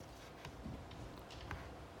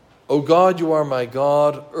O God, you are my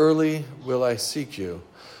God, early will I seek you.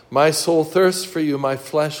 My soul thirsts for you, my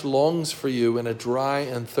flesh longs for you in a dry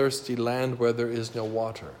and thirsty land where there is no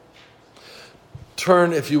water.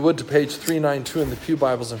 Turn, if you would, to page 392 in the Pew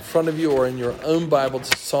Bibles in front of you, or in your own Bible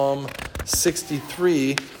to Psalm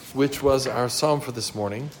 63, which was our psalm for this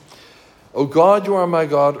morning. O God, you are my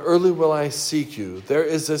God, early will I seek you. There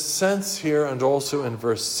is a sense here, and also in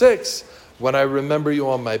verse 6, when I remember you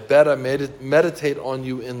on my bed, I meditate on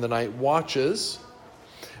you in the night watches,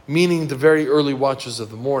 meaning the very early watches of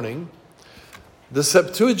the morning. The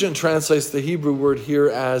Septuagint translates the Hebrew word here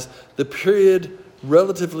as the period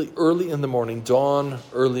relatively early in the morning, dawn,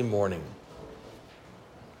 early morning.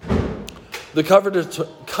 The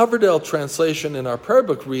Coverdale translation in our prayer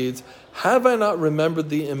book reads, have I not remembered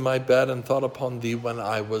thee in my bed and thought upon thee when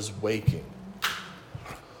I was waking?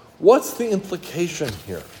 What's the implication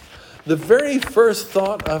here? The very first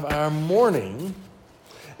thought of our morning,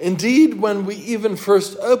 indeed when we even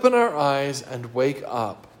first open our eyes and wake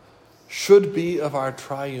up, should be of our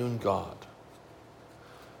triune God.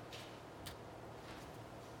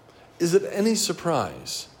 Is it any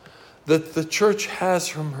surprise that the church has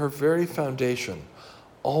from her very foundation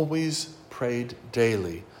always prayed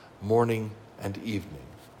daily, morning and evening?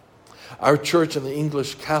 Our church in the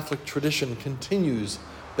English Catholic tradition continues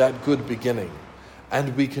that good beginning.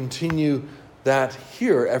 And we continue that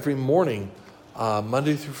here every morning,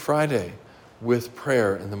 Monday through Friday, with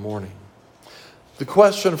prayer in the morning. The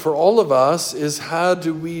question for all of us is, how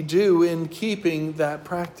do we do in keeping that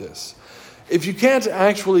practice? If you can't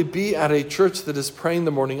actually be at a church that is praying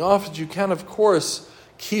the morning office, you can, of course,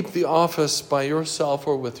 keep the office by yourself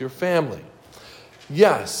or with your family.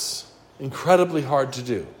 Yes, incredibly hard to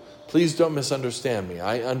do. Please don't misunderstand me.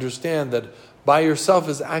 I understand that by yourself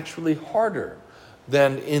is actually harder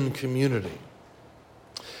than in community.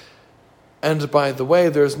 And by the way,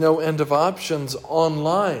 there's no end of options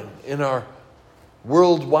online in our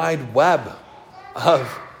World Wide Web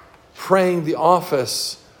of praying the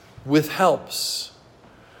office with helps.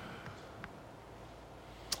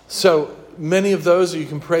 So many of those you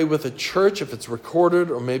can pray with a church if it's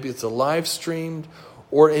recorded, or maybe it's a live streamed,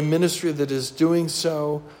 or a ministry that is doing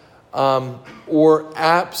so, or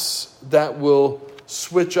apps that will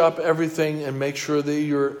switch up everything and make sure that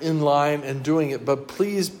you're in line and doing it. But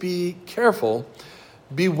please be careful.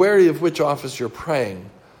 Be wary of which office you're praying.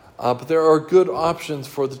 But there are good options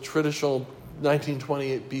for the traditional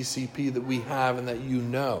 1928 BCP that we have and that you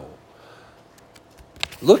know.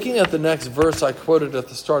 Looking at the next verse I quoted at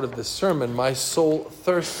the start of this sermon, my soul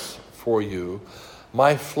thirsts for you,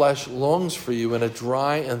 my flesh longs for you in a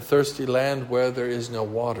dry and thirsty land where there is no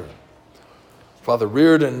water. Father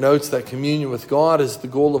Reardon notes that communion with God is the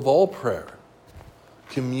goal of all prayer.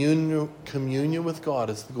 Communion with God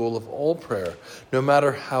is the goal of all prayer, no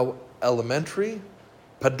matter how elementary,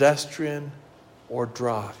 pedestrian, or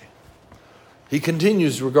dry. He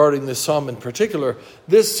continues regarding this psalm in particular.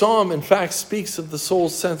 This psalm, in fact, speaks of the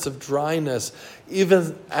soul's sense of dryness,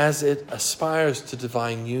 even as it aspires to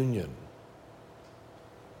divine union.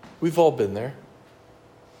 We've all been there.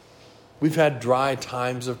 We've had dry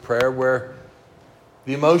times of prayer where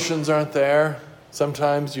the emotions aren't there.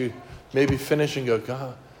 Sometimes you maybe finish and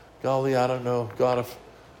go, golly, I don't know, God,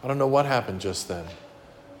 I don't know what happened just then.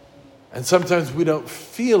 And sometimes we don't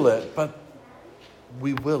feel it, but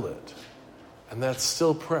we will it. And that's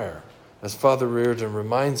still prayer. As Father Reardon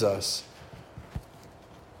reminds us,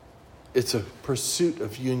 it's a pursuit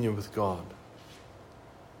of union with God.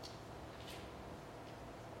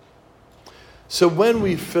 So when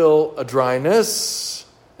we feel a dryness,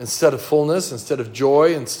 instead of fullness, instead of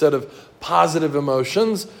joy, instead of positive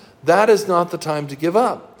emotions, that is not the time to give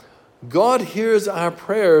up. God hears our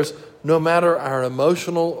prayers no matter our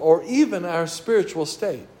emotional or even our spiritual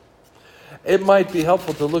state. It might be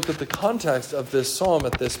helpful to look at the context of this psalm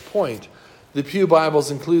at this point. The Pew Bibles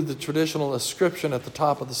include the traditional inscription at the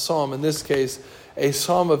top of the psalm, in this case, a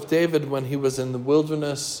psalm of David when he was in the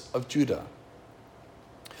wilderness of Judah.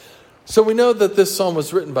 So we know that this psalm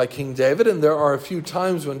was written by King David, and there are a few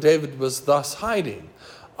times when David was thus hiding.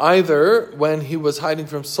 Either when he was hiding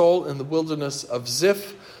from Saul in the wilderness of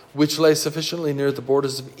Ziph, which lay sufficiently near the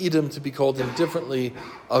borders of Edom to be called indifferently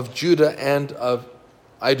of Judah and of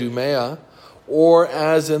Idumea, or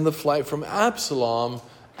as in the flight from Absalom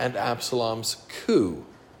and Absalom's coup.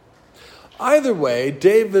 Either way,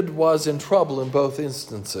 David was in trouble in both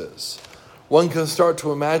instances. One can start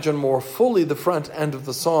to imagine more fully the front end of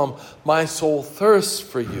the psalm. My soul thirsts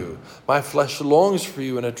for you. My flesh longs for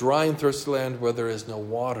you in a dry and thirsty land where there is no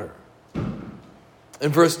water.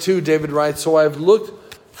 In verse 2, David writes, so I have looked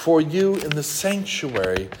for you in the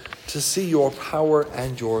sanctuary to see your power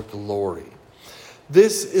and your glory.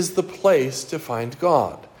 This is the place to find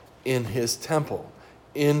God, in his temple,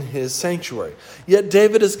 in his sanctuary. Yet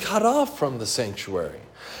David is cut off from the sanctuary.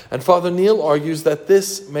 And Father Neil argues that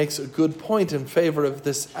this makes a good point in favor of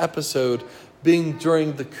this episode being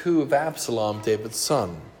during the coup of Absalom, David's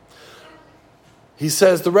son. He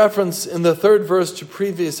says the reference in the 3rd verse to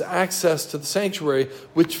previous access to the sanctuary,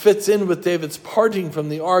 which fits in with David's parting from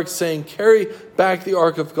the ark, saying, "Carry back the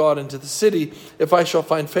ark of God into the city. If I shall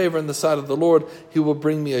find favor in the sight of the Lord, he will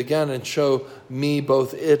bring me again and show me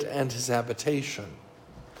both it and his habitation."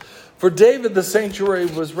 For David, the sanctuary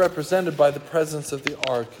was represented by the presence of the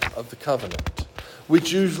Ark of the Covenant,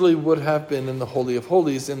 which usually would have been in the Holy of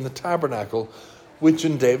Holies in the tabernacle, which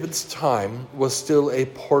in David's time was still a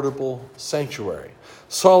portable sanctuary.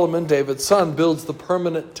 Solomon, David's son, builds the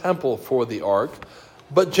permanent temple for the ark,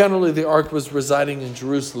 but generally the ark was residing in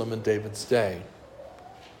Jerusalem in David's day.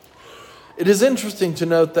 It is interesting to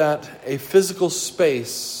note that a physical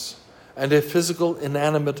space and a physical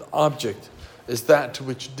inanimate object is that to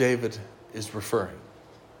which David is referring.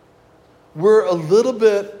 We're a little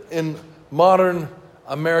bit in modern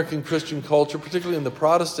American Christian culture, particularly in the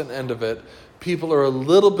Protestant end of it, people are a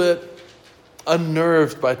little bit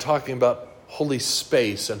unnerved by talking about holy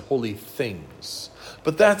space and holy things.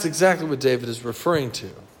 But that's exactly what David is referring to.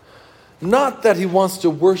 Not that he wants to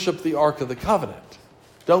worship the Ark of the Covenant.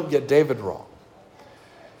 Don't get David wrong.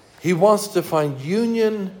 He wants to find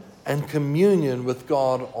union and communion with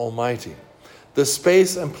God Almighty. The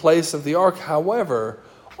space and place of the ark, however,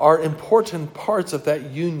 are important parts of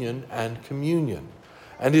that union and communion.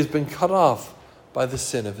 And he's been cut off by the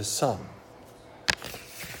sin of his son.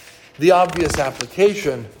 The obvious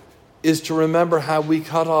application is to remember how we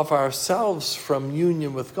cut off ourselves from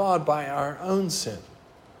union with God by our own sin.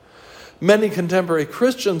 Many contemporary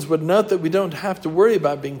Christians would note that we don't have to worry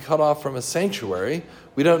about being cut off from a sanctuary.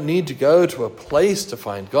 We don't need to go to a place to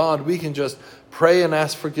find God. We can just pray and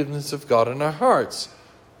ask forgiveness of God in our hearts,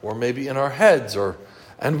 or maybe in our heads,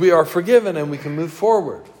 and we are forgiven and we can move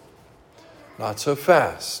forward. Not so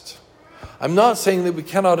fast. I'm not saying that we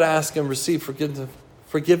cannot ask and receive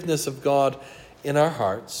forgiveness of God in our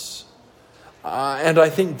hearts. And I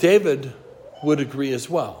think David would agree as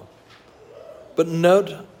well. But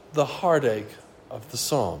note the heartache of the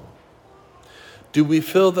psalm. Do we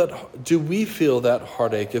feel that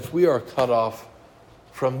heartache if we are cut off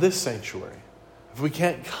from this sanctuary? If we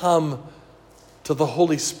can't come to the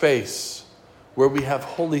holy space where we have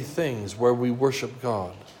holy things, where we worship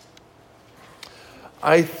God?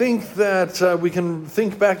 I think that we can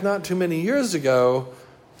think back not too many years ago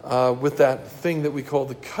with that thing that we call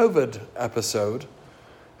the COVID episode.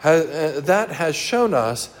 That has shown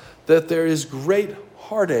us that there is great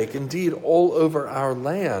heartache, indeed, all over our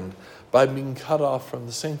land by being cut off from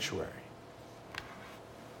the sanctuary.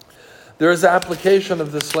 There is application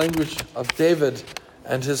of this language of David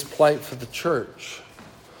and his plight for the church.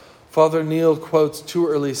 Father Neil quotes two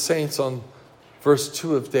early saints on verse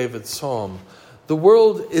 2 of David's psalm. "The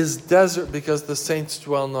world is desert because the saints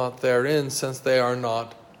dwell not therein, since they are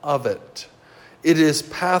not of it. It is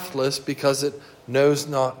pathless because it knows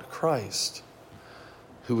not Christ,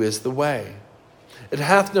 who is the way. It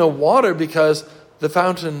hath no water because the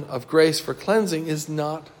fountain of grace for cleansing is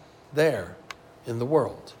not there in the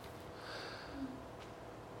world.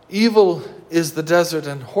 Evil is the desert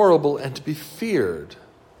and horrible and to be feared.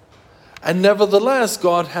 And nevertheless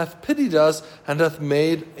God hath pitied us and hath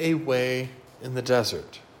made a way in the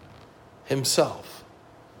desert. Himself,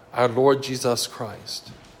 our Lord Jesus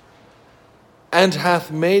Christ. And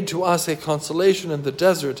hath made to us a consolation in the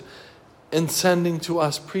desert, in sending to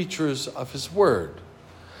us preachers of his word.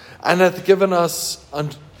 And hath given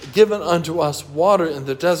unto us water in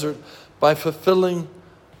the desert, by fulfilling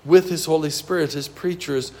with his Holy Spirit his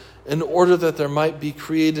preachers, in order that there might be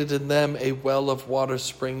created in them a well of water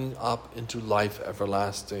springing up into life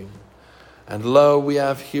everlasting. And lo, we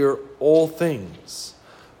have here all things,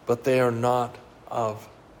 but they are not of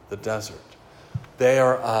the desert. They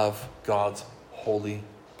are of God's holy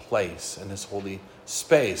place and his holy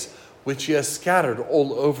space, which he has scattered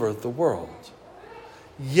all over the world.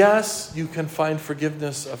 Yes, you can find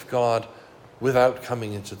forgiveness of God without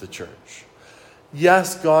coming into the church.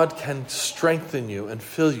 Yes, God can strengthen you and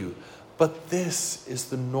fill you, but this is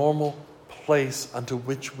the normal place unto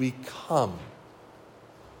which we come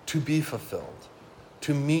to be fulfilled,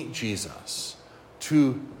 to meet Jesus,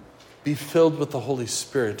 to be filled with the Holy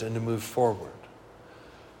Spirit and to move forward.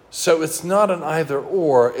 So it's not an either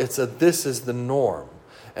or, it's a this is the norm.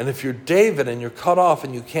 And if you're David and you're cut off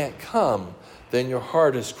and you can't come, then your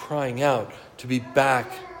heart is crying out to be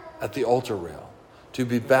back at the altar rail, to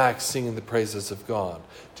be back singing the praises of God,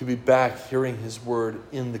 to be back hearing his word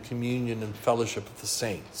in the communion and fellowship of the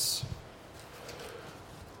saints.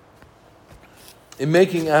 In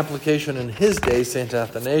making application in his day, St.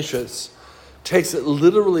 Athanasius takes it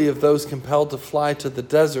literally of those compelled to fly to the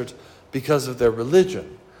desert because of their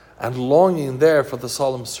religion and longing there for the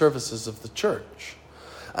solemn services of the church.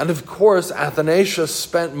 And of course, Athanasius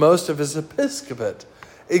spent most of his episcopate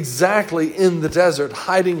exactly in the desert,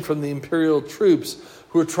 hiding from the imperial troops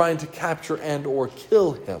who were trying to capture and or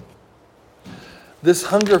kill him. This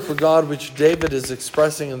hunger for God which David is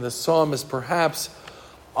expressing in this psalm is perhaps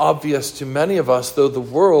obvious to many of us, though the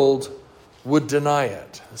world would deny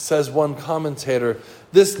it. Says one commentator,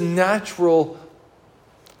 this natural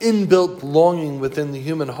inbuilt longing within the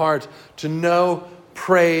human heart to know,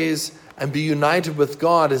 praise, and be united with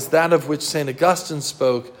God is that of which St. Augustine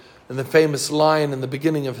spoke in the famous line in the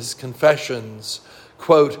beginning of his Confessions,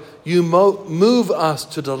 quote, "You move us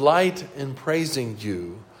to delight in praising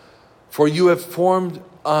you, for you have formed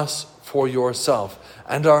us for yourself,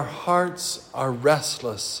 and our hearts are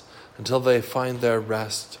restless until they find their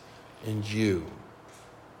rest in you."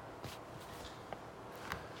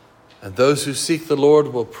 And those who seek the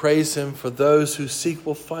Lord will praise him, for those who seek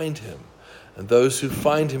will find him, and those who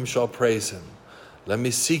find him shall praise him. Let me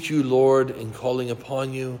seek you, Lord, in calling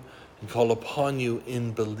upon you, and call upon you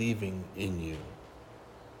in believing in you.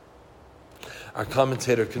 Our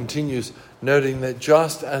commentator continues, noting that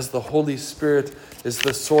just as the Holy Spirit is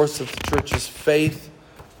the source of the church's faith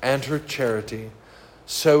and her charity,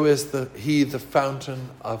 so is he the fountain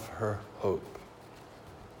of her hope.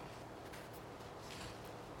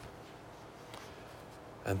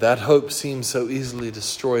 And that hope seems so easily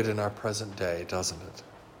destroyed in our present day, doesn't it?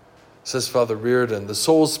 Says Father Reardon, the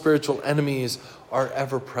soul's spiritual enemies are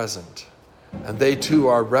ever present, and they too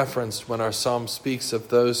are referenced when our psalm speaks of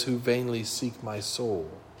those who vainly seek my soul,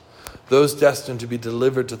 those destined to be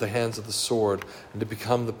delivered to the hands of the sword and to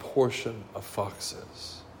become the portion of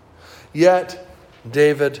foxes. Yet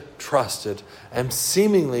David trusted and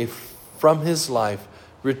seemingly from his life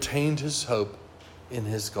retained his hope in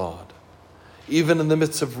his God. Even in the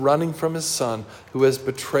midst of running from his son who has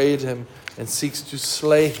betrayed him and seeks to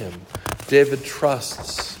slay him, David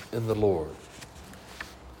trusts in the Lord.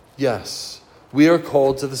 Yes, we are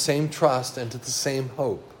called to the same trust and to the same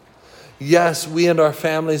hope. Yes, we and our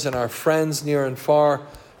families and our friends near and far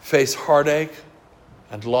face heartache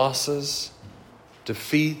and losses,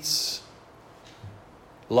 defeats,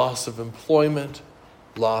 loss of employment,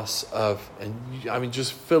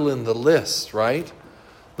 just fill in the list, right?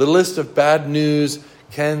 The list of bad news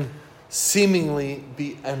can seemingly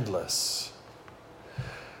be endless.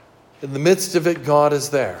 In the midst of it, God is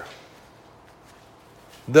there.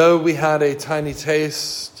 Though we had a tiny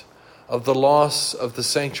taste of the loss of the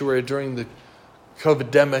sanctuary during the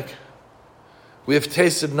COVID-demic, we have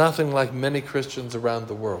tasted nothing like many Christians around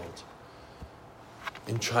the world.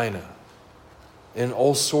 In China, in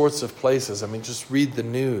all sorts of places. Just read the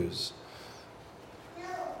news.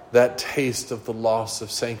 That taste of the loss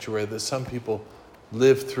of sanctuary that some people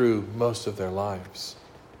live through most of their lives.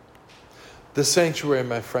 The sanctuary,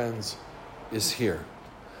 my friends, is here.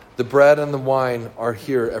 The bread and the wine are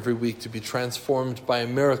here every week to be transformed by a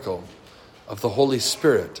miracle of the Holy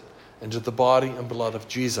Spirit into the body and blood of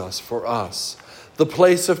Jesus for us. The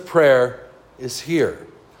place of prayer is here.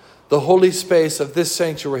 The holy space of this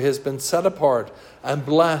sanctuary has been set apart and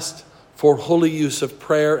blessed for holy use of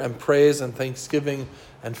prayer and praise and thanksgiving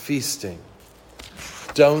and feasting.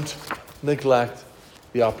 Don't neglect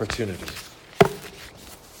the opportunity.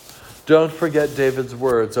 Don't forget David's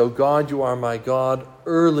words, "O God, you are my God,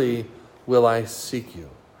 early will I seek you.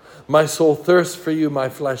 My soul thirsts for you, my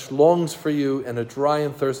flesh longs for you in a dry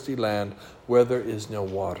and thirsty land where there is no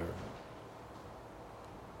water."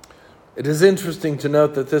 It is interesting to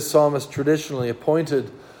note that this psalm is traditionally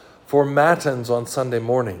appointed for matins on Sunday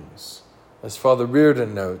mornings, as Father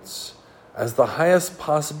Reardon notes, as the highest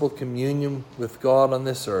possible communion with God on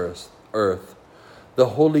this earth, the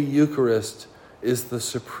Holy Eucharist is the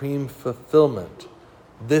supreme fulfillment,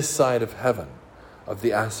 this side of heaven, of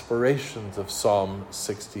the aspirations of Psalm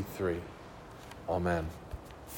 63. Amen.